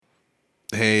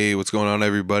Hey, what's going on,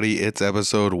 everybody? It's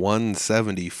episode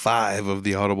 175 of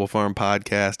the Audible Farm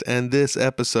podcast, and this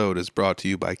episode is brought to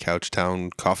you by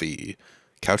Couchtown Coffee.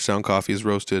 Couchtown Coffee is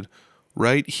roasted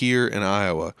right here in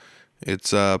Iowa.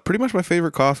 It's pretty much my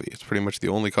favorite coffee. It's pretty much the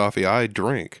only coffee I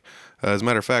drink. As a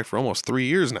matter of fact, for almost 3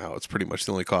 years now, it's pretty much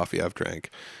the only coffee I've drank.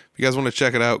 If you guys want to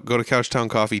check it out, go to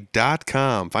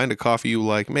couchtowncoffee.com. Find a coffee you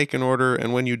like, make an order,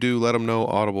 and when you do, let them know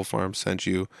Audible Farm sent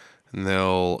you, and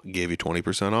they'll give you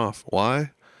 20% off.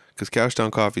 Why? Because Couchtown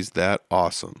Coffee's that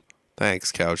awesome.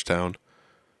 Thanks, Couchtown.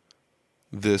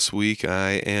 This week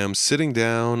I am sitting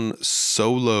down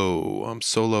solo. I'm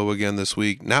solo again this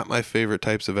week. Not my favorite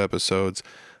types of episodes,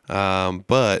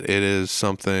 but it is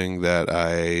something that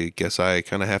I guess I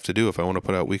kind of have to do if I want to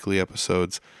put out weekly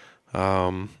episodes.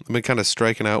 I've been kind of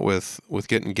striking out with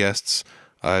getting guests.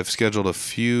 I've scheduled a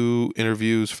few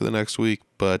interviews for the next week,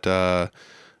 but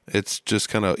it's just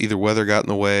kind of either weather got in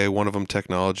the way, one of them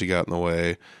technology got in the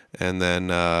way, and then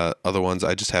other ones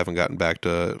I just haven't gotten back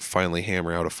to finally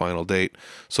hammer out a final date.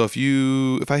 So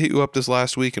if I hit you up this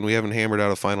last week and we haven't hammered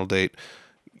out a final date,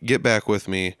 get back with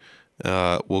me.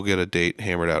 We'll get a date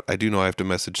hammered out. I do know I have to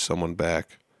message someone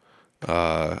back.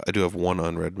 I do have one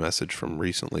unread message from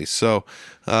recently. So,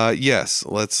 yes,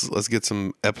 let's get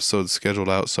some episodes scheduled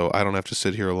out so I don't have to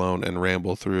sit here alone and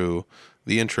ramble through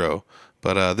the intro.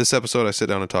 But this episode, I sit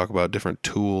down and talk about different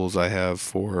tools I have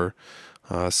for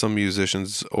some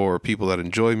musicians or people that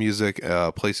enjoy music,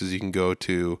 places you can go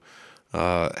to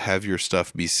have your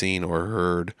stuff be seen or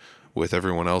heard with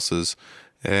everyone else's.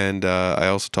 And I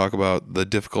also talk about the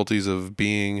difficulties of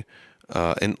being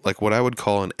and like what I would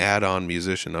call an add-on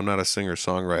musician. I'm not a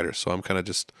singer-songwriter, so I'm kind of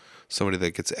just somebody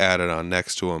that gets added on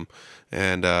next to them.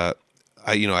 And I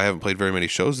haven't played very many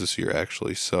shows this year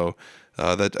actually, so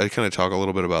that I kind of talk a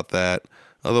little bit about that.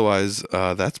 Otherwise,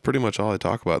 that's pretty much all I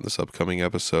talk about in this upcoming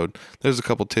episode. There's a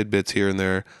couple tidbits here and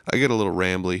there. I get a little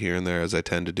rambly here and there, as I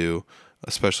tend to do,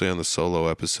 especially on the solo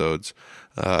episodes.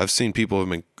 I've seen people have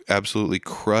been absolutely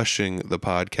crushing the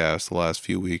podcast the last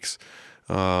few weeks.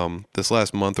 This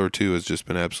last month or two has just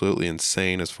been absolutely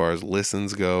insane as far as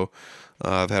listens go.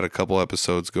 I've had a couple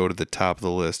episodes go to the top of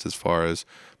the list as far as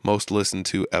most listened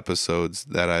to episodes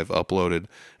that I've uploaded,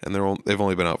 and they've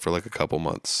only been out for like a couple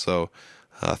months. So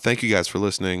thank you guys for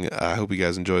listening. I hope you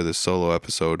guys enjoy this solo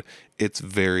episode. It's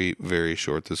very, very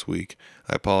short this week.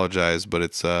 I apologize, but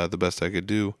it's the best I could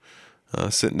do.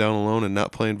 Sitting down alone and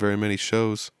not playing very many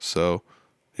shows. So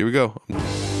here we go.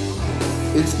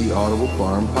 It's the Audible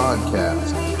Farm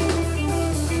Podcast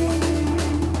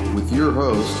with your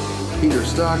host, Peter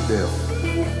Stockdale.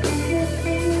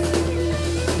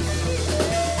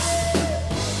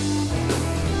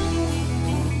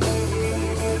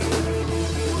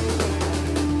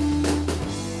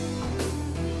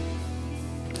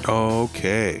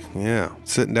 Okay, yeah.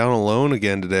 Sitting down alone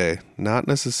again today. Not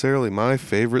necessarily my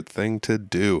favorite thing to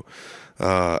do.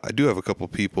 I do have a couple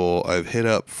people I've hit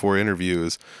up for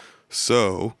interviews.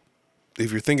 So,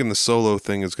 if you're thinking the solo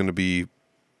thing is going to be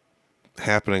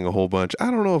happening a whole bunch, I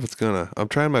don't know if it's going to. I'm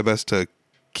trying my best to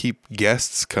keep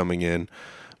guests coming in,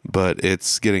 but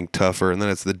it's getting tougher. And then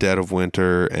it's the dead of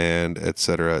winter and et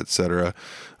cetera, et cetera.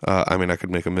 I mean, I could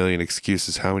make a million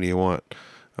excuses. How many you want?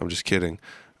 I'm just kidding.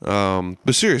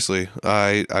 But seriously,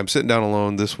 I'm sitting down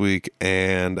alone this week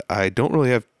and I don't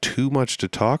really have too much to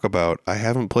talk about. I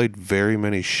haven't played very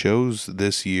many shows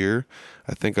this year.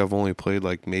 I think I've only played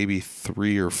like maybe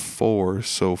 3 or 4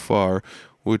 so far,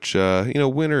 which,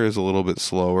 winter is a little bit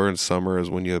slower and summer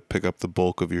is when you pick up the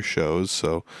bulk of your shows.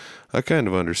 So I kind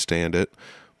of understand it,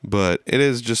 but it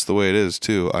is just the way it is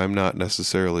too. I'm not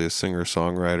necessarily a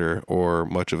singer-songwriter or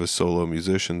much of a solo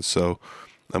musician. So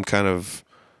I'm kind of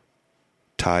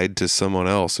tied to someone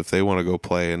else if they want to go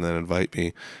play and then invite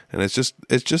me, and it's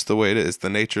just the way it is. It's the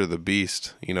nature of the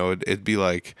beast. It'd be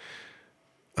like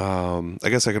I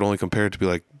guess I could only compare it to be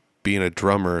like being a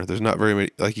drummer. There's not very many,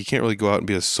 like, you can't really go out and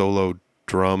be a solo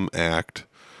drum act.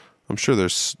 I'm sure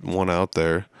there's one out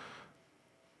there.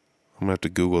 I'm gonna have to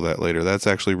Google that later. That's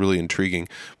actually really intriguing.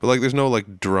 But like, there's no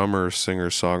like drummer, singer,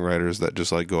 songwriters that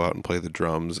just like go out and play the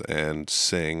drums and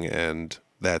sing and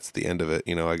that's the end of it,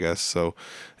 I guess. So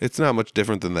it's not much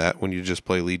different than that when you just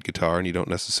play lead guitar and you don't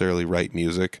necessarily write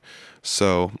music.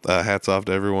 So hats off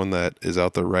to everyone that is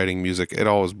out there writing music. It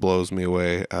always blows me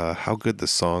away how good the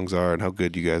songs are and how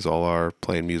good you guys all are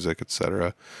playing music,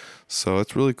 etc. So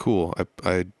it's really cool.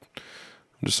 I'm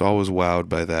just always wowed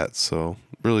by that. So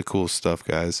really cool stuff,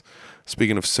 guys.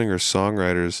 Speaking of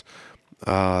singer-songwriters,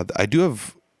 I do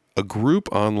have a group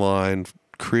online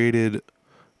created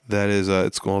that is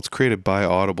it's created by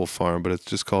Audible Farm, but it's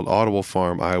just called Audible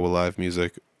Farm Iowa Live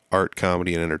Music Art,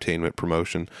 Comedy, and Entertainment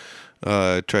Promotion.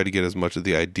 Tried to get as much of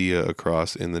the idea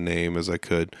across in the name as I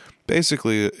could.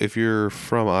 Basically, if you're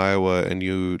from Iowa and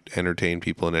you entertain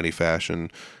people in any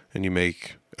fashion and you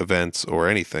make events or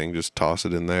anything, just toss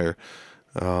it in there.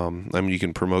 I mean, you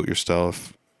can promote your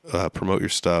stuff,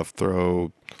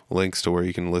 throw links to where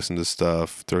you can listen to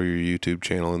stuff, throw your YouTube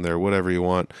channel in there, whatever you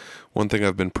want. One thing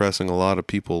I've been pressing a lot of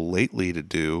people lately to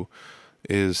do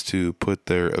is to put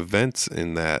their events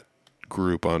in that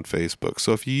group on Facebook.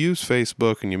 So if you use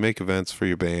Facebook and you make events for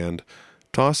your band,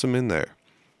 toss them in there.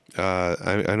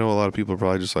 I know a lot of people are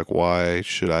probably just like, why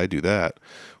should I do that?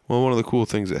 Well, one of the cool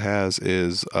things it has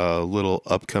is a little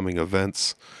upcoming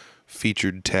events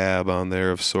featured tab on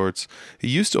there of sorts. It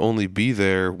used to only be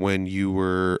there when you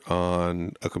were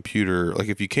on a computer. Like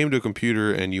if you came to a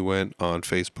computer and you went on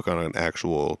Facebook on an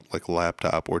actual like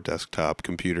laptop or desktop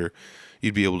computer,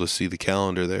 you'd be able to see the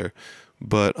calendar there.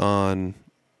 But on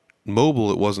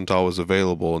mobile, it wasn't always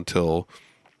available until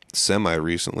semi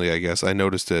recently, I guess. I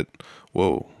noticed it.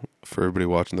 Whoa, for everybody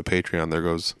watching the Patreon,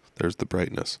 there's the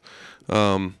brightness.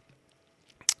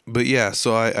 But yeah,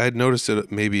 so I had noticed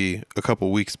it maybe a couple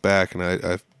weeks back, and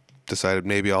I decided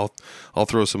maybe I'll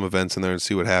throw some events in there and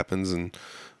see what happens, and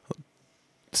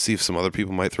see if some other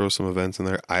people might throw some events in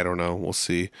there. I don't know. We'll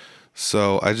see.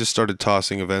 So I just started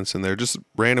tossing events in there, just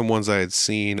random ones I had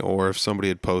seen, or if somebody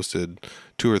had posted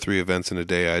 2 or 3 events in a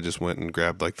day, I just went and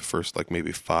grabbed like the first like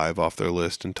maybe 5 off their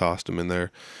list and tossed them in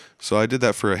there. So I did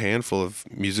that for a handful of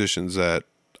musicians that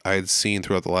I had seen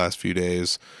throughout the last few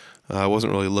days. I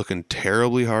wasn't really looking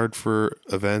terribly hard for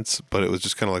events, but it was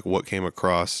just kind of like what came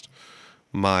across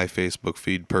my Facebook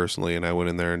feed personally, and I went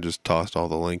in there and just tossed all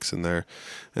the links in there.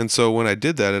 And so when I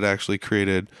did that, it actually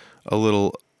created a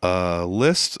little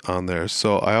list on there.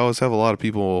 So I always have a lot of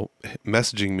people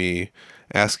messaging me,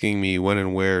 asking me when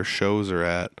and where shows are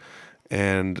at.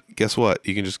 And guess what?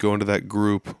 You can just go into that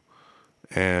group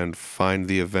and find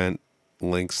the event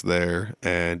links there,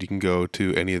 and you can go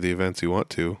to any of the events you want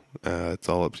to. It's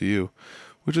all up to you,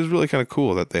 which is really kind of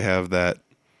cool that they have that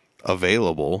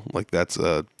available. Like that's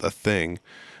a thing.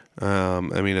 I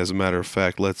mean, as a matter of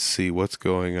fact, let's see what's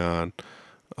going on.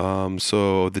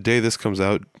 So the day this comes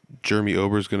out, Jeremy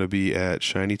Ober is going to be at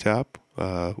Shiny Top,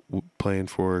 playing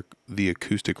for the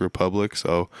Acoustic Republic.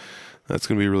 So that's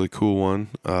going to be a really cool one.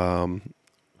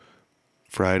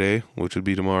 Friday, which would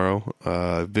be tomorrow,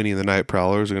 Vinny and the Night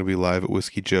Prowlers are going to be live at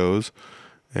Whiskey Joe's.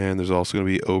 And there's also going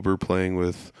to be Ober playing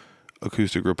with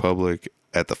Acoustic Republic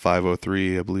at the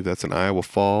 503. I believe that's in Iowa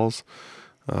Falls.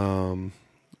 But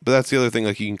that's the other thing.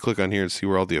 Like you can click on here and see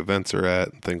where all the events are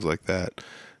at and things like that.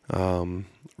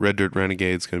 Red Dirt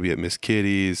Renegade's going to be at Miss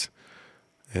Kitty's.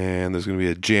 And there's going to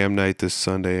be a jam night this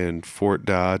Sunday in Fort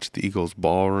Dodge, the Eagles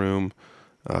Ballroom.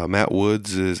 Matt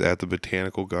Woods is at the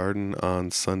Botanical Garden on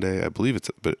Sunday. I believe it's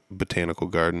at Botanical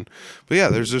Garden. But yeah,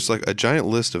 there's just like a giant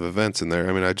list of events in there.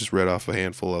 I mean, I just read off a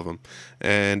handful of them.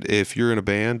 And if you're in a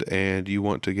band and you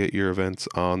want to get your events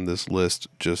on this list,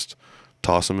 just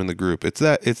toss them in the group. It's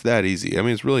that easy. I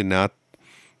mean, it's really not.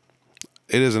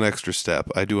 It is an extra step.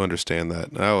 I do understand that.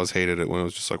 I always hated it when it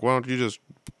was just like, why don't you just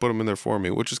put them in there for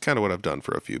me? Which is kind of what I've done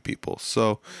for a few people.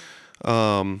 So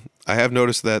I have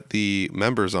noticed that the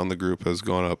members on the group has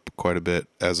gone up quite a bit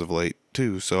as of late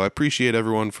too. So I appreciate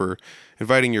everyone for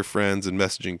inviting your friends and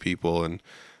messaging people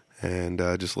and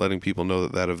just letting people know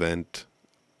that event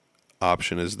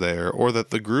option is there, or that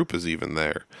the group is even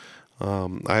there.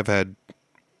 I've had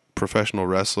professional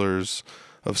wrestlers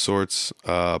of sorts,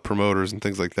 promoters and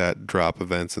things like that drop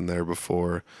events in there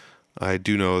before. I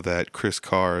do know that Chris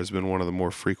Carr has been one of the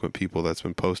more frequent people that's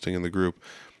been posting in the group,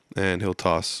 and he'll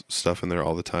toss stuff in there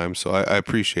all the time. So I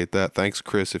appreciate that. Thanks,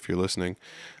 Chris, if you're listening.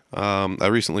 I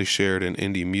recently shared an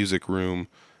Indie Music Room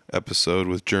episode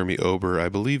with Jeremy Ober. I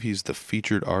believe he's the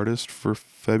featured artist for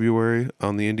February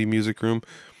on the Indie Music Room,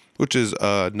 which is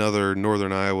another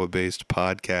Northern Iowa-based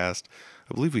podcast.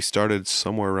 I believe we started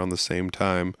somewhere around the same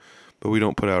time, but we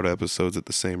don't put out episodes at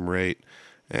the same rate.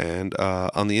 And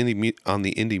on the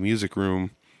Indie Music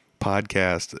Room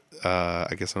podcast,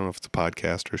 I guess I don't know if it's a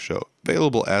podcast or show,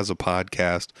 available as a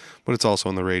podcast, but it's also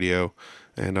on the radio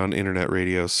and on internet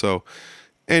radio. So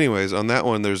anyways, on that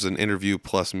one, there's an interview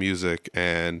plus music,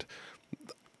 and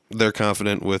they're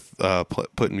confident with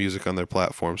putting music on their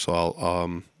platform.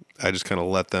 So I just kind of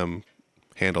let them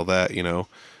handle that, you know.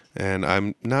 And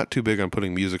I'm not too big on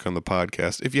putting music on the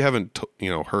podcast if you haven't,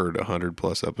 heard 100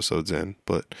 plus episodes in.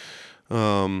 But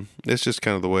it's just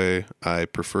kind of the way I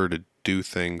prefer to do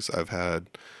things. I've had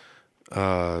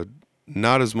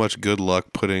not as much good luck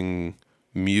putting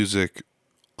music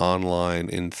online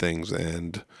in things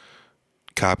and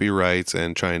copyrights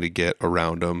and trying to get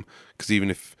around them, because even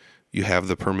if you have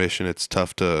the permission, it's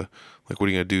tough to Like, what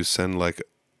are you going to do? Send like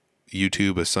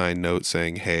YouTube a signed note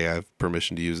saying, hey, I have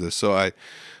permission to use this. And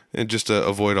just to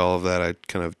avoid all of that, I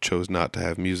kind of chose not to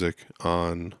have music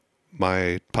on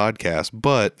my podcast.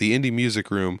 But the Indie Music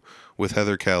Room with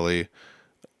Heather Kelly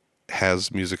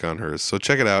has music on hers. So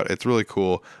check it out. It's really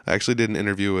cool. I actually did an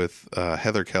interview with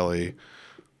Heather Kelly.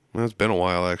 Well, it's been a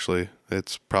while, actually.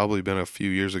 It's probably been a few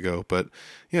years ago. But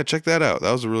yeah, check that out.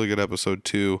 That was a really good episode,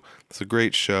 too. It's a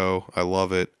great show. I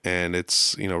love it. And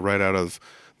it's, right out of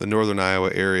the northern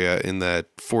Iowa area in that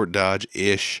Fort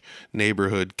Dodge-ish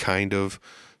neighborhood, kind of.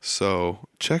 So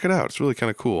check it out. It's really kind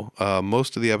of cool.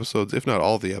 Most of the episodes, if not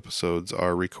all the episodes,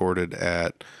 are recorded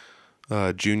at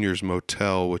Junior's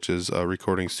Motel, which is a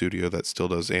recording studio that still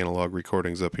does analog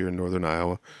recordings up here in northern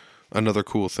Iowa. Another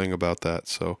cool thing about that.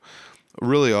 So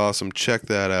really awesome. Check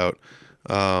that out.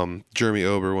 Jeremy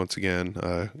Ober, once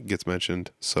again, gets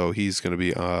mentioned. So he's going to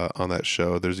be on that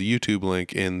show. There's a YouTube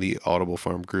link in the Audible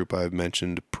Farm group I've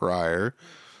mentioned prior.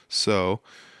 So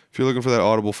if you're looking for that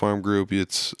Audible Farm group,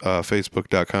 it's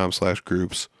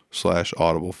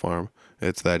facebook.com/groups/Audible Farm.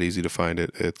 It's that easy to find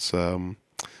it. It's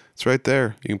right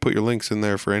there. You can put your links in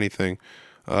there for anything.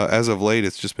 As of late,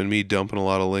 it's just been me dumping a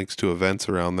lot of links to events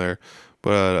around there.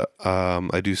 But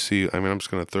I do see, I'm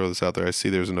just going to throw this out there. I see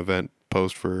there's an event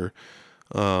post for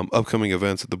upcoming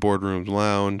events at the Boardrooms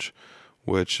Lounge,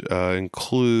 which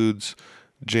includes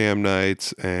jam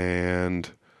nights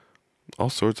and all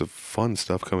sorts of fun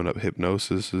stuff coming up. There's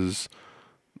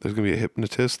going to be a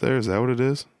hypnotist there. Is that what it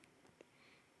is?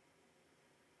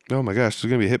 Oh my gosh, there's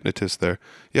going to be a hypnotist there.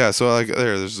 Yeah, so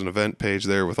there's an event page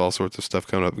there with all sorts of stuff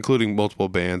coming up, including multiple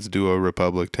bands, Duo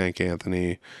Republic, Tank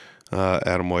Anthony,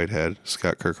 Adam Whitehead,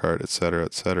 Scott Kirkhart, etc.,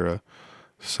 etc.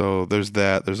 So there's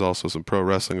that. There's also some pro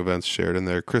wrestling events shared in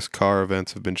there. Chris Carr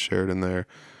events have been shared in there.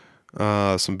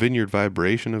 Some Vineyard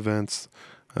Vibration events.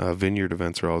 Vineyard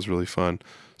events are always really fun.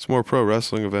 Some more pro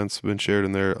wrestling events have been shared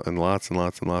in there, and lots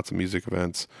of music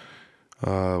events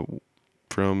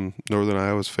from Northern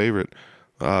Iowa's favorite.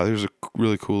 There's a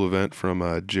really cool event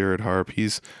from Jared Harp.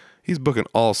 He's booking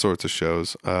all sorts of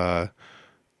shows.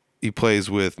 He plays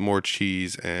with More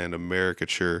Cheese and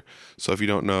Americature. So if you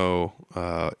don't know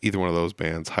either one of those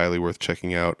bands, highly worth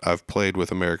checking out. I've played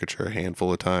with Americature a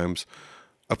handful of times.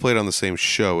 I've played on the same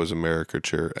show as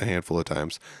Americature a handful of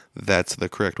times. That's the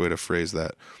correct way to phrase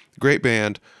that. Great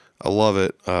band. I love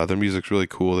it. Their music's really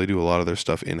cool. They do a lot of their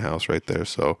stuff in-house right there.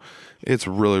 So it's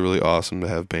really, really awesome to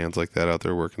have bands like that out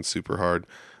there working super hard.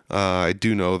 I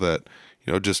do know that,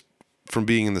 just from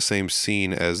being in the same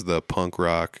scene as the punk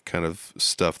rock kind of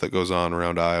stuff that goes on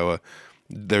around Iowa,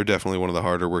 they're definitely one of the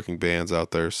harder working bands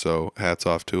out there. So hats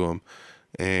off to them.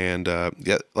 And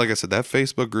yeah, like I said, that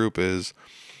Facebook group is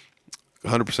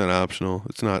 100% optional.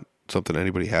 It's not something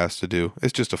anybody has to do.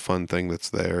 It's just a fun thing that's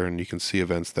there, and you can see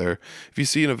events there. If you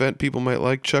see an event people might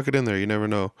like, chuck it in there. You never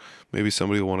know. Maybe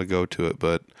somebody will want to go to it.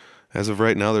 But as of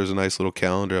right now, there's a nice little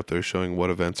calendar up there showing what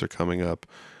events are coming up.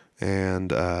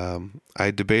 And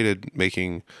I debated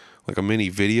making like a mini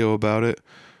video about it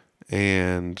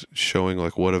and showing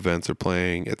like what events are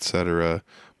playing, etc.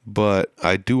 But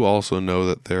I do also know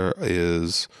that there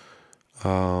is,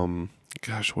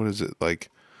 what is it, like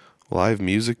Live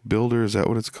Music Builder? Is that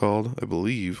what it's called? I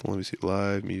believe. Let me see.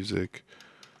 Live Music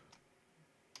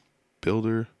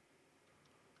Builder.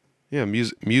 Yeah,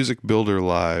 Music Builder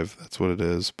Live. That's what it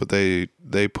is. But they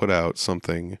put out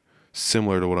something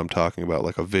similar to what I'm talking about,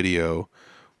 like a video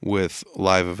with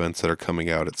live events that are coming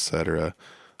out, etc.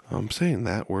 I'm saying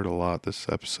that word a lot this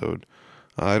episode.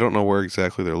 I don't know where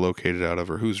exactly they're located out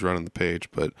of or who's running the page,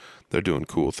 but they're doing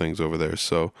cool things over there.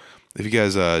 So if you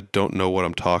guys don't know what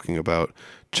I'm talking about,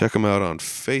 check them out on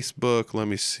Facebook. Let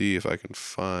me see if I can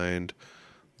find.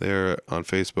 They're on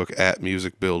Facebook at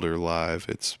Music Builder Live.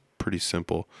 It's pretty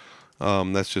simple.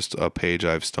 That's just a page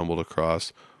I've stumbled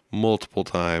across multiple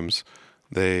times.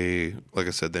 They, like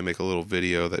I said, they make a little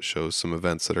video that shows some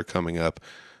events that are coming up,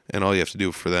 and all you have to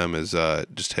do for them is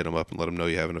just hit them up and let them know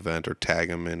you have an event or tag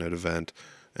them in an event,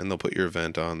 and they'll put your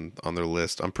event on their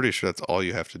list. I'm pretty sure that's all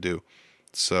you have to do.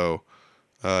 So,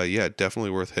 yeah,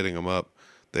 definitely worth hitting them up.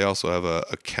 They also have a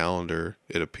calendar,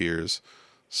 it appears,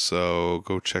 so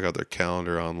go check out their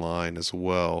calendar online as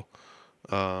well.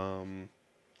 Yeah,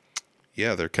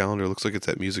 their calendar looks like it's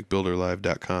at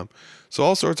musicbuilderlive.com. So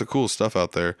all sorts of cool stuff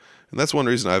out there. And that's one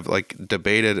reason I've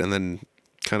debated and then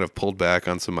kind of pulled back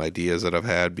on some ideas that I've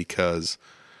had, because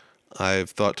I've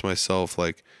thought to myself,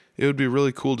 it would be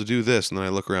really cool to do this. And then I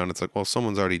look around, it's like, well,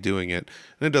 someone's already doing it.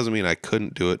 And it doesn't mean I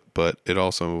couldn't do it, but it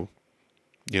also,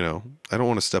 I don't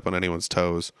want to step on anyone's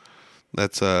toes.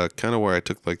 That's kind of where I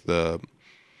took the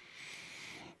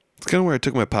it's kind of where I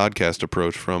took my podcast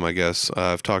approach from, I guess.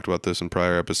 I've talked about this in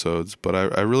prior episodes, but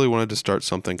I really wanted to start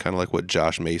something kind of like what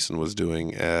Josh Mason was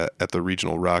doing at the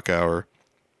Regional Rock Hour,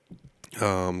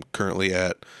 currently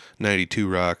at 92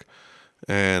 Rock.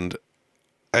 And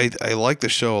I like the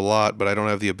show a lot, but I don't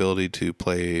have the ability to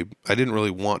play. I didn't really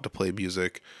want to play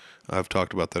music. I've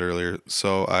talked about that earlier.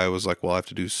 So I was like, well, I have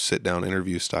to do sit down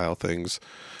interview style things.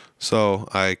 So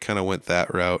I kind of went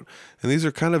that route. And these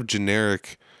are kind of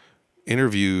generic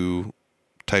interview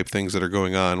type things that are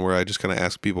going on where I just kind of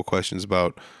ask people questions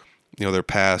about, their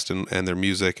past and their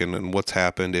music and what's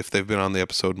happened. If they've been on the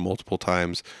episode multiple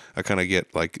times, I kind of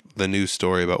get like the news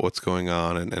story about what's going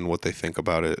on and what they think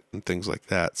about it and things like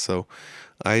that. So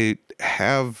I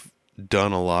have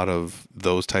done a lot of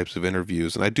those types of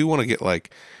interviews, and I do want to get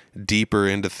like deeper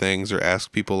into things or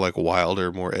ask people like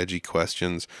wilder, more edgy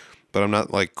questions, but I'm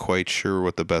not like quite sure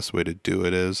what the best way to do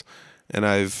it is. And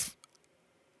I've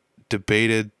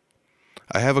debated,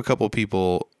 I have a couple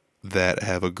people that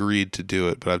have agreed to do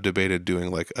it, but I've debated doing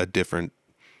like a different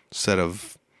set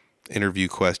of interview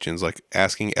questions, like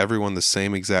asking everyone the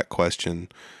same exact question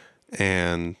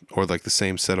or like the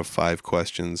same set of 5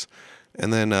 questions,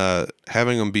 and then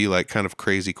having them be like kind of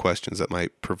crazy questions that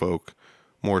might provoke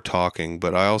more talking.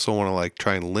 But I also want to like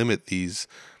try and limit these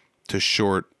to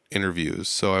short interviews.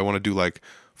 So I want to do like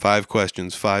 5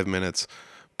 questions, 5 minutes,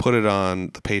 put it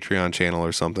on the Patreon channel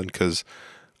or something, because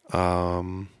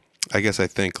I guess I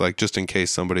think like just in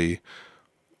case somebody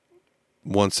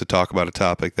wants to talk about a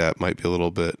topic that might be a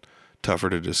little bit tougher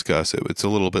to discuss, it's a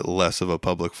little bit less of a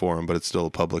public forum, but it's still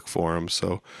a public forum.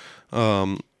 So,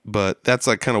 but that's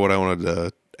like kind of what I wanted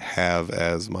to have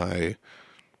as my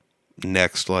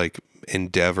next like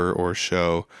endeavor or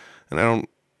show. And I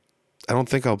don't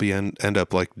think I'll be end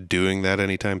up like doing that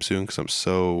anytime soon, because I'm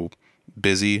so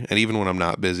busy. And even when I'm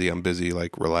not busy, I'm busy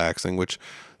like relaxing, which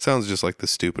sounds just like the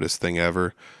stupidest thing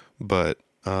ever. But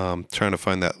trying to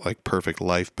find that like perfect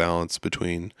life balance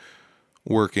between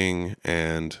working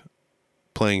and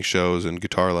playing shows and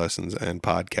guitar lessons and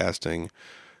podcasting,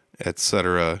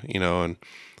 etc. And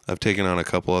I've taken on a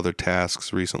couple other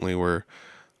tasks recently where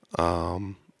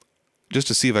just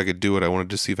to see if I could do it, I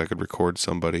wanted to see if I could record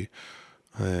somebody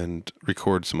and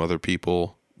record some other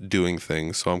people doing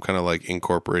things. So I'm kind of like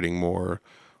incorporating more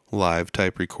live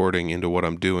type recording into what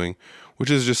I'm doing, which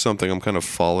is just something I'm kind of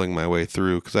following my way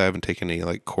through, because I haven't taken any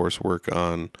like coursework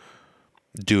on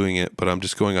doing it, but I'm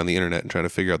just going on the internet and trying to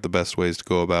figure out the best ways to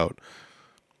go about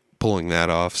pulling that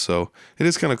off. So it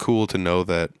is kind of cool to know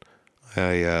that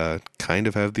I kind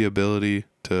of have the ability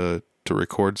to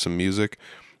record some music,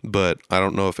 but I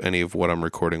don't know if any of what I'm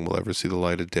recording will ever see the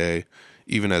light of day,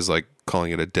 even as like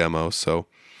calling it a demo. So,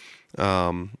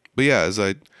 but yeah, as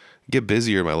I get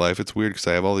busier in my life, it's weird because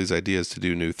I have all these ideas to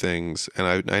do new things,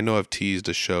 and I know I've teased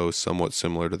a show somewhat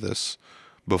similar to this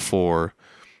before,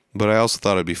 but I also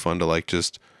thought it'd be fun to like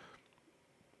just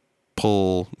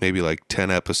pull maybe like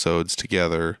 10 episodes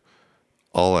together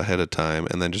all ahead of time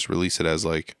and then just release it as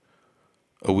like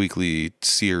a weekly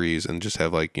series and just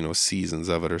have like, seasons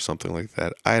of it or something like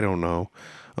that. I don't know.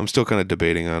 I'm still kind of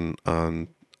debating on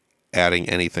adding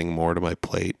anything more to my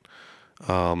plate.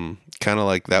 Kind of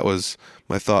like that was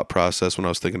my thought process when I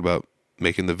was thinking about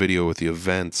making the video with the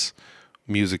events.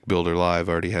 Music Builder Live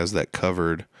already has that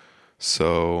covered,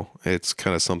 so it's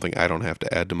kind of something I don't have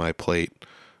to add to my plate,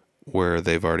 where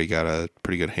they've already got a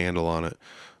pretty good handle on it.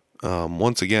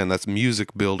 Once again, that's Music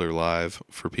Builder Live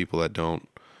for people that don't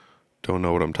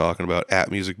know what I'm talking about.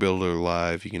 At Music Builder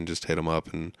Live, you can just hit them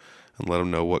up and let them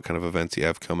know what kind of events you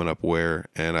have coming up where,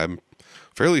 and I'm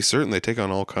fairly certain they take on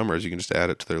all comers. You can just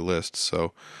add it to their list.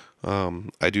 So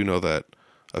I do know that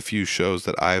a few shows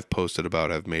that I've posted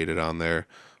about have made it on there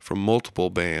from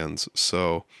multiple bands.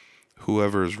 So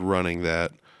whoever's running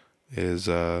that is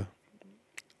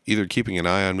either keeping an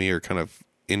eye on me or kind of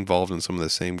involved in some of the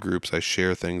same groups I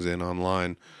share things in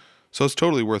online. So it's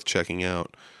totally worth checking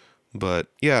out. But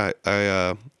yeah,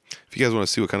 I if you guys want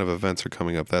to see what kind of events are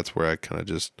coming up, that's where I kind of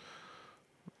just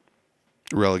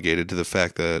relegated to the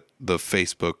fact that the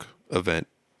Facebook event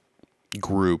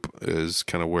group is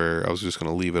kind of where I was just going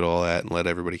to leave it all at and let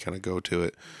everybody kind of go to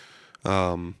it.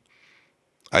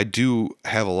 I do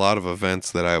have a lot of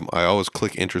events that I always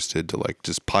click interested to, like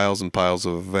just piles and piles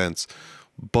of events,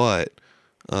 but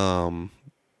I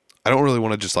don't really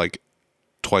want to just like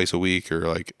twice a week or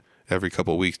like every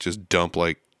couple of weeks just dump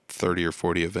like 30 or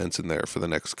 40 events in there for the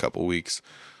next couple of weeks,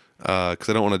 because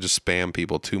I don't want to just spam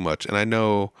people too much. And I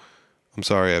know, I'm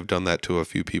sorry, I've done that to a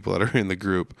few people that are in the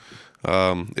group.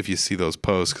 If you see those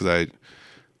posts, because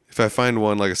if I find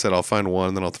one, like I said, I'll find one,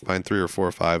 and then I'll find 3 or 4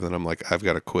 or 5, and then I'm like, I've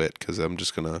got to quit because I'm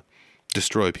just gonna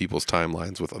destroy people's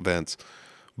timelines with events.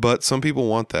 But some people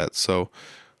want that. So,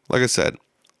 like I said,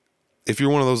 if you're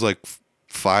one of those like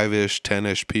 5-ish,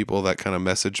 10-ish people that kind of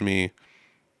message me,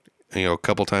 a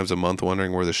couple times a month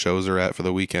wondering where the shows are at for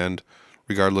the weekend,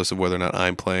 regardless of whether or not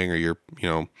I'm playing or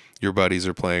your buddies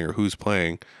are playing or who's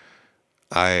playing,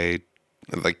 you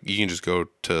can just go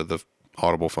to the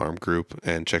Audible Farm group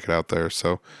and check it out there.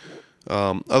 So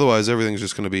otherwise, everything's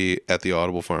just going to be at the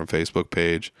Audible Farm Facebook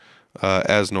page.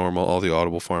 As normal, all the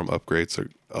Audible Farm updates are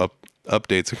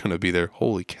going to be there.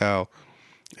 Holy cow.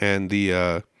 And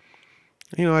the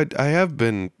I have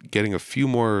been getting a few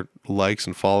more likes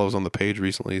and follows on the page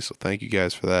recently, so thank you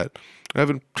guys for that. I've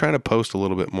been trying to post a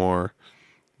little bit more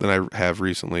than I have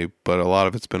recently, but a lot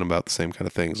of it's been about the same kind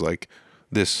of things, like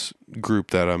this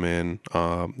group that I'm in,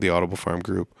 the Audible Farm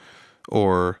group,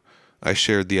 or I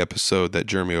shared the episode that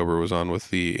Jeremy Ober was on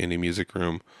with the Indie Music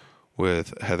Room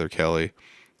with Heather Kelly,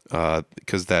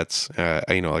 because that's, like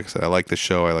I said, I like the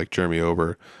show. I like Jeremy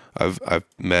Ober. I've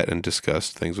met and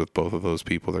discussed things with both of those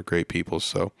people. They're great people,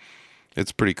 so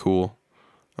it's pretty cool.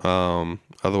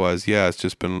 Otherwise, yeah, it's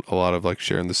just been a lot of like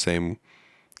sharing the same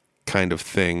kind of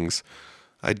things.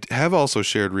 I have also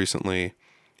shared recently,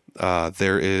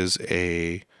 there is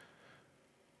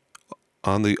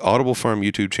on the Audible Farm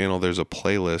YouTube channel, there's a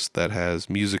playlist that has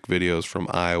music videos from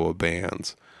Iowa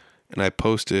bands. And I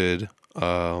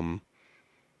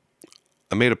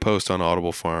made a post on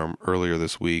Audible Farm earlier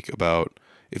this week about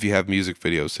if you have music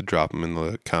videos to drop them in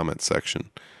the comments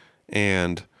section.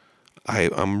 And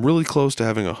I'm really close to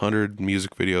having 100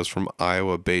 music videos from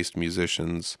Iowa-based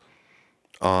musicians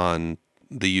on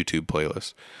the YouTube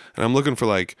playlist. And I'm looking for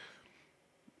like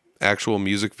actual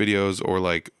music videos or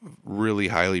like really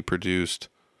highly produced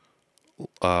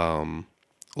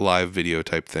live video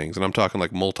type things. And I'm talking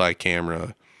like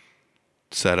multi-camera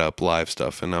setup live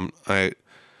stuff. And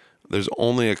there's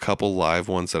only a couple live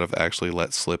ones that I've actually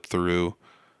let slip through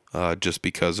just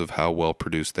because of how well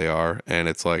produced they are. And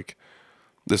it's like,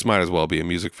 this might as well be a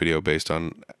music video based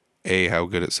on A, how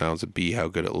good it sounds, and B, how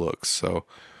good it looks. So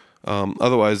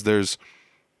otherwise, there's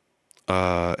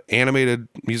animated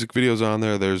music videos on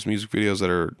there. There's music videos that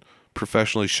are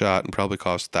professionally shot and probably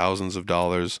cost thousands of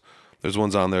dollars. There's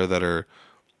ones on there that are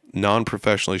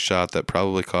non-professionally shot that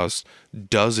probably cost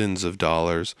dozens of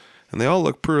dollars. And they all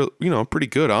look pretty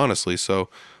good, honestly. So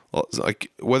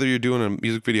like whether you're doing a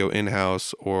music video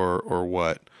in-house or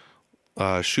what,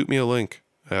 shoot me a link.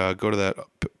 Go to that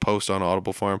post on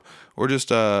Audible Farm, or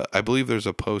just I believe there's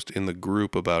a post in the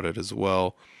group about it as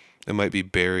well. It might be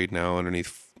buried now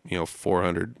underneath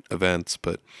 400 events,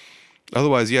 but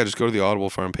otherwise, yeah, just go to the Audible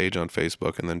Farm page on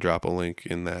Facebook and then drop a link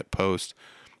in that post.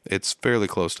 It's fairly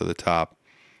close to the top,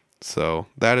 so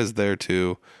that is there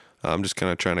too. I'm just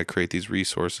kind of trying to create these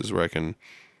resources where I can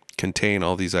contain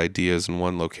all these ideas in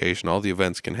one location. All the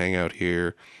events can hang out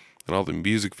here, and all the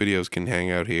music videos can hang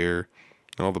out here,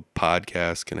 and all the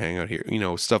podcasts can hang out here,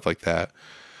 stuff like that.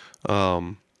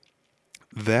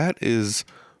 That is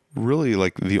really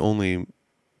like the only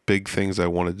big things I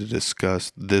wanted to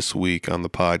discuss this week on the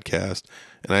podcast.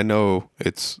 And I know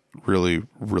it's really,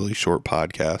 really short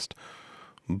podcast,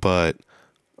 but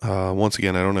once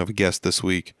again, I don't have a guest this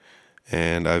week,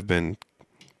 and I've been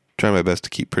trying my best to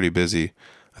keep pretty busy.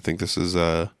 I think this is,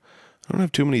 I don't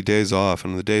have too many days off,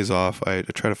 and the days off, I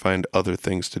try to find other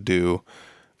things to do,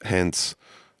 hence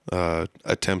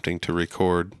attempting to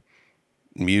record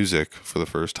music for the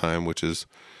first time, which is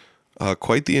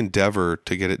quite the endeavor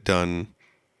to get it done,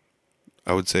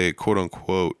 I would say, quote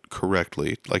unquote,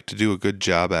 correctly. Like, to do a good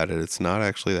job at it, it's not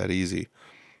actually that easy.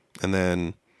 And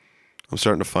then I'm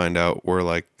starting to find out where,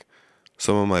 like,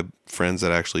 some of my friends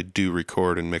that actually do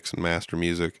record and mix and master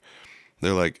music,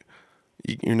 they're like,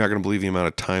 you're not going to believe the amount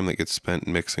of time that gets spent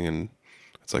mixing. And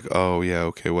it's like, oh, yeah,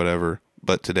 okay, whatever.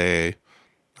 But today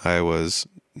I was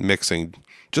mixing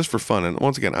just for fun. And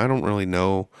once again, I don't really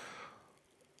know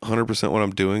 100% what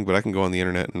I'm doing, but I can go on the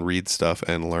internet and read stuff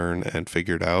and learn and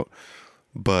figure it out.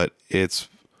 But it's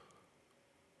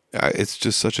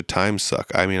just such a time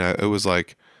suck. I mean, it was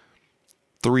like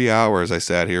 3 hours I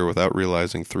sat here without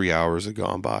realizing 3 hours had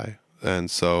gone by.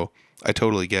 And so I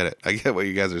totally get it. I get what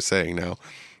you guys are saying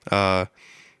now.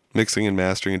 Mixing and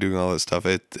mastering and doing all this stuff,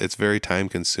 it's very time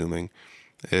consuming.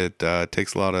 It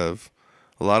takes a lot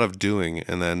of doing,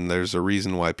 and then there's a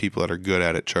reason why people that are good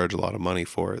at it charge a lot of money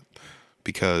for it.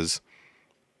 Because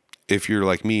if you're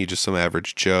like me, just some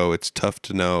average Joe, it's tough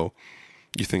to know.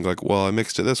 You think like, well, I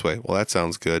mixed it this way. Well, that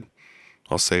sounds good.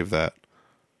 I'll save that.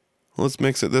 Let's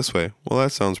mix it this way. Well,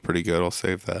 that sounds pretty good. I'll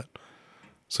save that.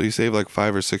 So you save like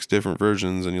 5 or 6 different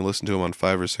versions, and you listen to them on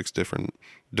 5 or 6 different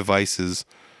devices,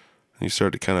 and you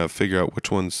start to kind of figure out which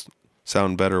ones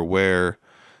sound better where.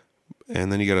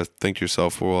 And then you got to think to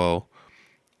yourself, well,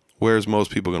 where's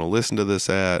most people going to listen to this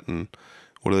at? And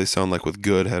what do they sound like with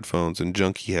good headphones and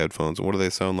junky headphones? And what do they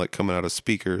sound like coming out of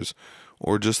speakers,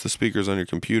 or just the speakers on your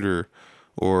computer,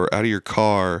 or out of your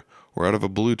car, or out of a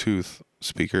Bluetooth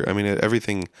speaker? I mean,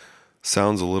 everything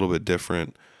sounds a little bit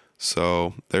different.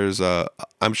 So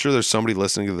I'm sure there's somebody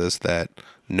listening to this that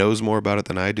knows more about it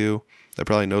than I do, that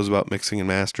probably knows about mixing and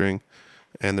mastering.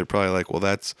 And they're probably like, well,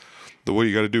 that's the way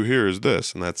you got to do here is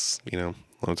this. And that's,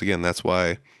 once again, that's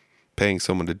why paying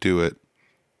someone to do it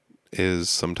is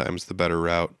sometimes the better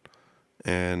route.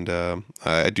 And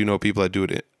I do know people that do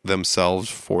it themselves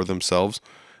for themselves.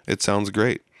 It sounds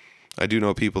great. I do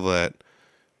know people that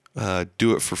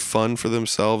do it for fun for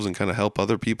themselves and kind of help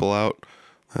other people out.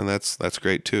 And that's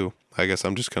great too. I guess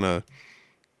I'm just kind of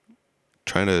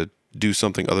trying to do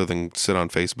something other than sit on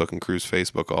Facebook and cruise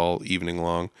Facebook all evening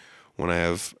long when I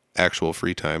have actual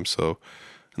free time. So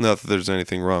not that there's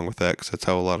anything wrong with that, because that's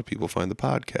how a lot of people find the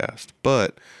podcast.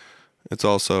 But it's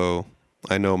also,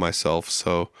 I know myself,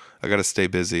 so I got to stay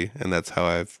busy, and that's how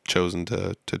I've chosen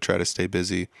to try to stay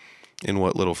busy in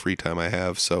what little free time I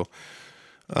have. So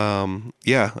I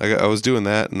was doing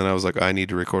that, and then I was like, I need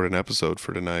to record an episode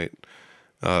for tonight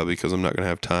because I'm not going to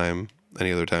have time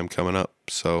any other time coming up.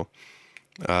 So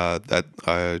that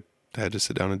I had to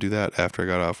sit down and do that after I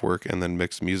got off work, and then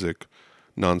mix music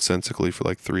nonsensically for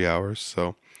like 3 hours.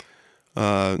 So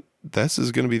this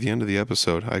is going to be the end of the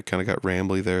episode. I kind of got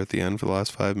rambly there at the end for the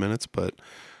last 5 minutes, but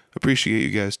appreciate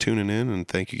you guys tuning in, and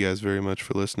thank you guys very much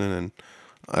for listening, and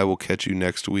I will catch you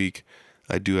next week.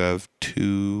 I do have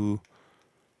two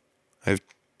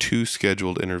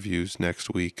scheduled interviews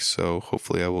next week, so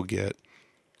hopefully I will get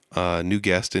a new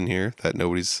guest in here that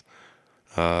nobody's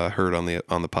heard on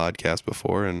the podcast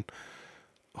before, and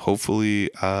hopefully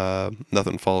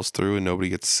nothing falls through and nobody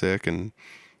gets sick and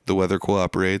the weather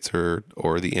cooperates or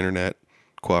the internet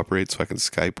cooperates so I can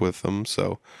Skype with them.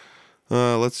 So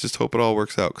let's just hope it all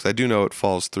works out, because I do know it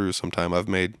falls through sometime. I've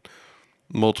made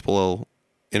multiple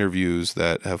interviews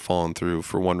that have fallen through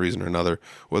for one reason or another,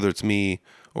 whether it's me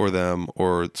or them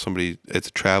or somebody, it's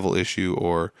a travel issue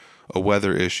or a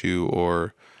weather issue,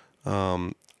 or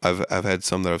I've had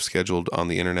some that I've scheduled on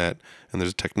the internet and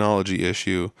there's a technology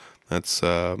issue. That's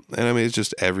and I mean, it's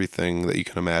just everything that you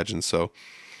can imagine. So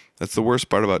that's the worst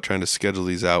part about trying to schedule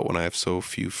these out when I have so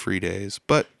few free days,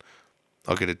 but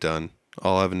I'll get it done.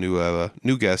 I'll have a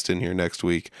new guest in here next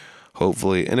week,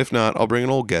 hopefully. And if not, I'll bring an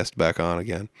old guest back on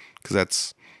again, because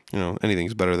that's,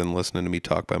 anything's better than listening to me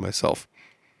talk by myself.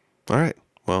 All right.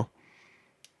 Well,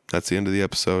 that's the end of the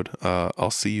episode.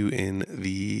 I'll see you in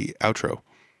the outro.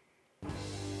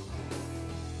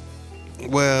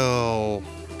 Well,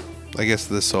 I guess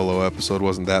this solo episode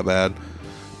wasn't that bad.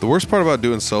 The worst part about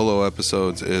doing solo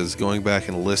episodes is going back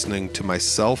and listening to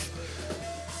myself,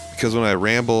 because when I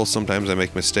ramble, sometimes I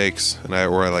make mistakes and I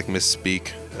like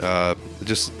misspeak.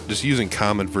 Just using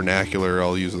common vernacular,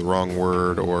 I'll use the wrong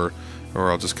word, or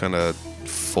I'll just kind of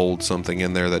fold something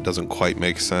in there that doesn't quite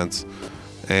make sense.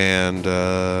 And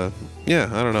I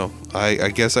don't know. I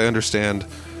guess I understand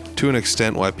to an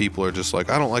extent why people are just like,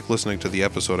 I don't like listening to the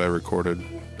episode I recorded.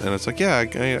 And it's like, yeah, I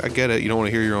get it. You don't want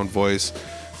to hear your own voice.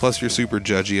 Plus, you're super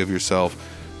judgy of yourself.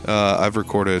 I've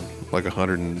recorded like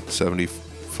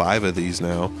 175 of these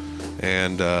now.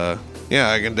 And I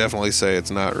can definitely say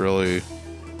it's not really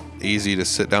easy to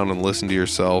sit down and listen to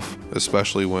yourself,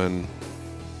 especially when,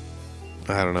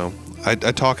 I don't know, I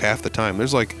talk half the time.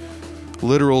 There's like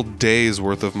literal days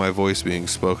worth of my voice being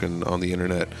spoken on the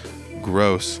internet.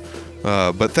 Gross.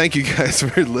 But thank you guys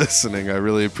for listening. I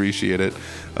really appreciate it.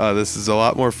 This is a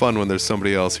lot more fun when there's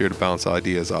somebody else here to bounce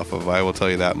ideas off of. I will tell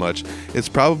you that much. It's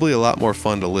probably a lot more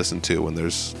fun to listen to when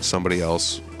there's somebody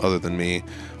else other than me.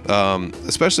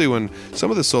 Especially when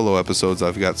some of the solo episodes,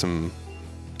 I've got some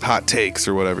hot takes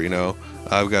or whatever,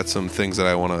 I've got some things that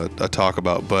I want to talk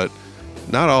about, but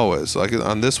not always. Like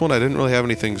on this one, I didn't really have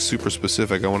anything super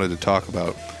specific I wanted to talk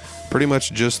about. Pretty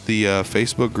much just the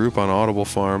Facebook group on Audible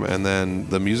Farm and then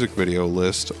the music video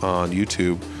list on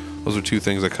YouTube. Those are two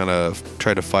things I kind of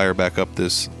tried to fire back up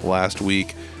this last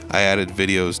week. I added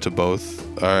videos to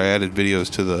both. I added videos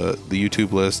to the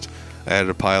YouTube list. I added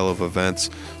a pile of events.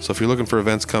 So if you're looking for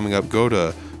events coming up, go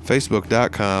to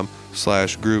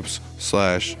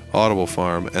facebook.com/groups/Audible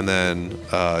Farm and then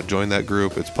join that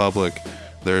group. It's public.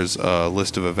 There's a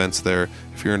list of events there.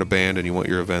 If you're in a band and you want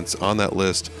your events on that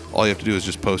list, all you have to do is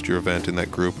just post your event in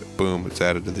that group. Boom, it's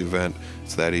added to the event.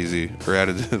 It's that easy. Or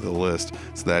added to the list.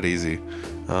 It's that easy.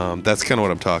 That's kind of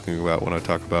what I'm talking about when I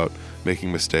talk about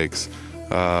making mistakes.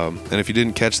 And if you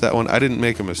didn't catch that one, I didn't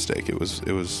make a mistake. It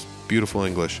was beautiful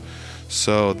English.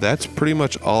 So that's pretty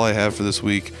much all I have for this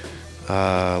week.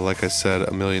 Like I said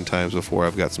a million times before,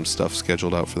 I've got some stuff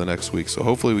scheduled out for the next week. So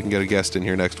hopefully we can get a guest in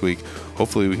here next week.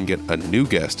 Hopefully we can get a new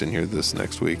guest in here this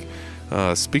next week.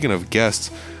 Speaking of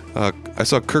guests, I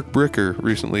saw Kirk Bricker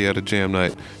recently at a jam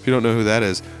night. If you don't know who that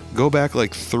is, go back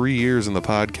like 3 years in the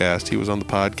podcast. He was on the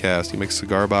podcast. He makes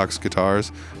cigar box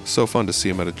guitars. So fun to see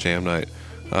him at a jam night.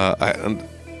 I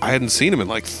hadn't seen him in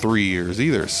like 3 years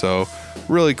either. So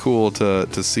really cool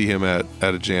to see him at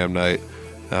a jam night.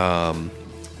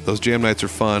 Those jam nights are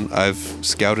fun. I've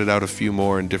scouted out a few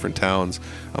more in different towns.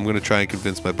 I'm going to try and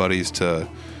convince my buddies to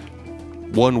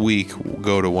 1 week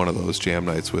go to one of those jam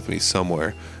nights with me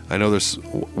somewhere. I know there's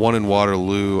one in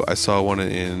Waterloo. I saw one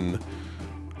in,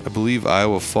 I believe,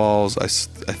 Iowa Falls. I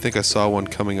think I saw one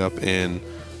coming up in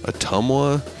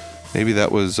Ottumwa. Maybe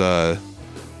that was,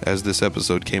 as this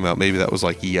episode came out, maybe that was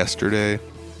like yesterday.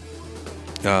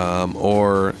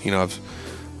 Or,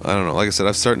 I don't know. Like I said,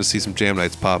 I'm starting to see some jam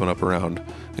nights popping up around,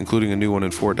 including a new one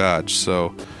in Fort Dodge.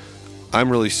 So I'm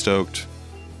really stoked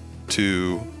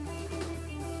to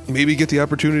maybe get the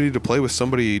opportunity to play with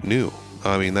somebody new.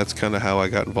 I mean, that's kind of how I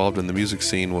got involved in the music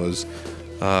scene, was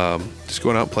just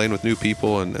going out and playing with new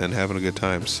people and having a good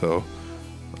time. So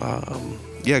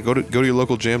go to your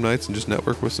local jam nights and just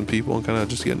network with some people and kind of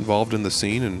just get involved in the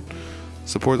scene and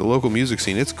support the local music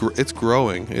scene. It's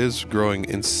growing. It is growing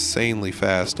insanely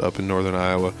fast up in northern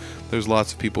Iowa. There's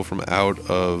lots of people from out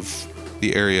of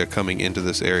the area coming into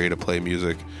this area to play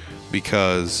music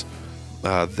because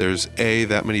there's A,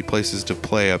 that many places to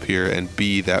play up here, and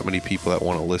B, that many people that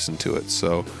want to listen to it.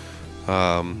 So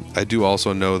I do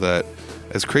also know that,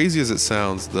 as crazy as it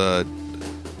sounds, the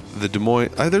Des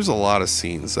Moines, there's a lot of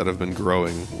scenes that have been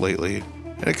growing lately,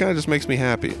 and it kind of just makes me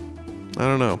happy. I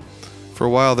don't know. For a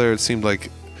while there, it seemed like,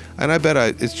 and I bet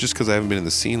it's just because I haven't been in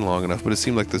the scene long enough, but it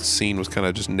seemed like the scene was kind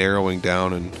of just narrowing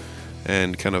down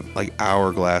and kind of like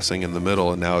hourglassing in the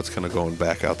middle, and now it's kind of going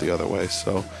back out the other way.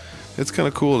 So it's kind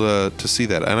of cool to see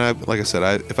that. And like I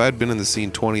said, if I had been in the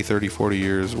scene 20, 30, 40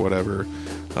 years, whatever,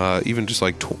 even just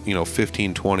like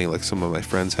 15, 20, like some of my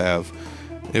friends have,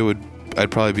 I'd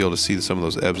probably be able to see some of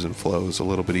those ebbs and flows a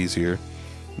little bit easier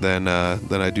than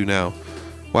I do now.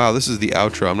 Wow, this is the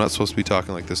outro. I'm not supposed to be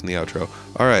talking like this in the outro.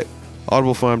 All right,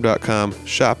 audiblefarm.com,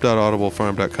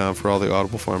 shop.audiblefarm.com for all the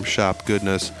Audible Farm shop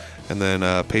goodness, and then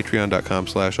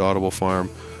patreon.com/audiblefarm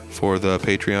for the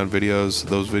Patreon videos.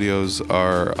 Those videos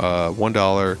are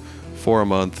 $1 for a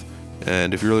month,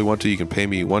 and if you really want to, you can pay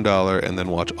me $1 and then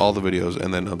watch all the videos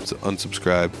and then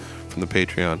unsubscribe from the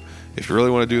Patreon. If you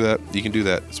really want to do that, you can do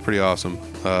that. It's pretty awesome.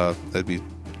 That'd be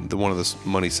one of the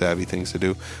money savvy things to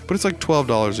do. But it's like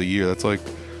 $12 a year. That's like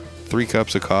 3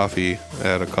 cups of coffee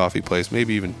at a coffee place,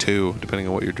 maybe even 2, depending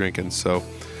on what you're drinking. So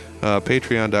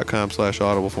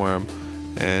patreon.com/audiblefarm,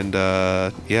 and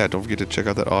don't forget to check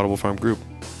out that Audible Farm group.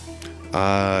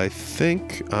 I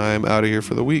think I'm out of here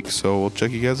for the week, so we'll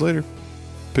check you guys later.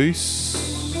 Peace.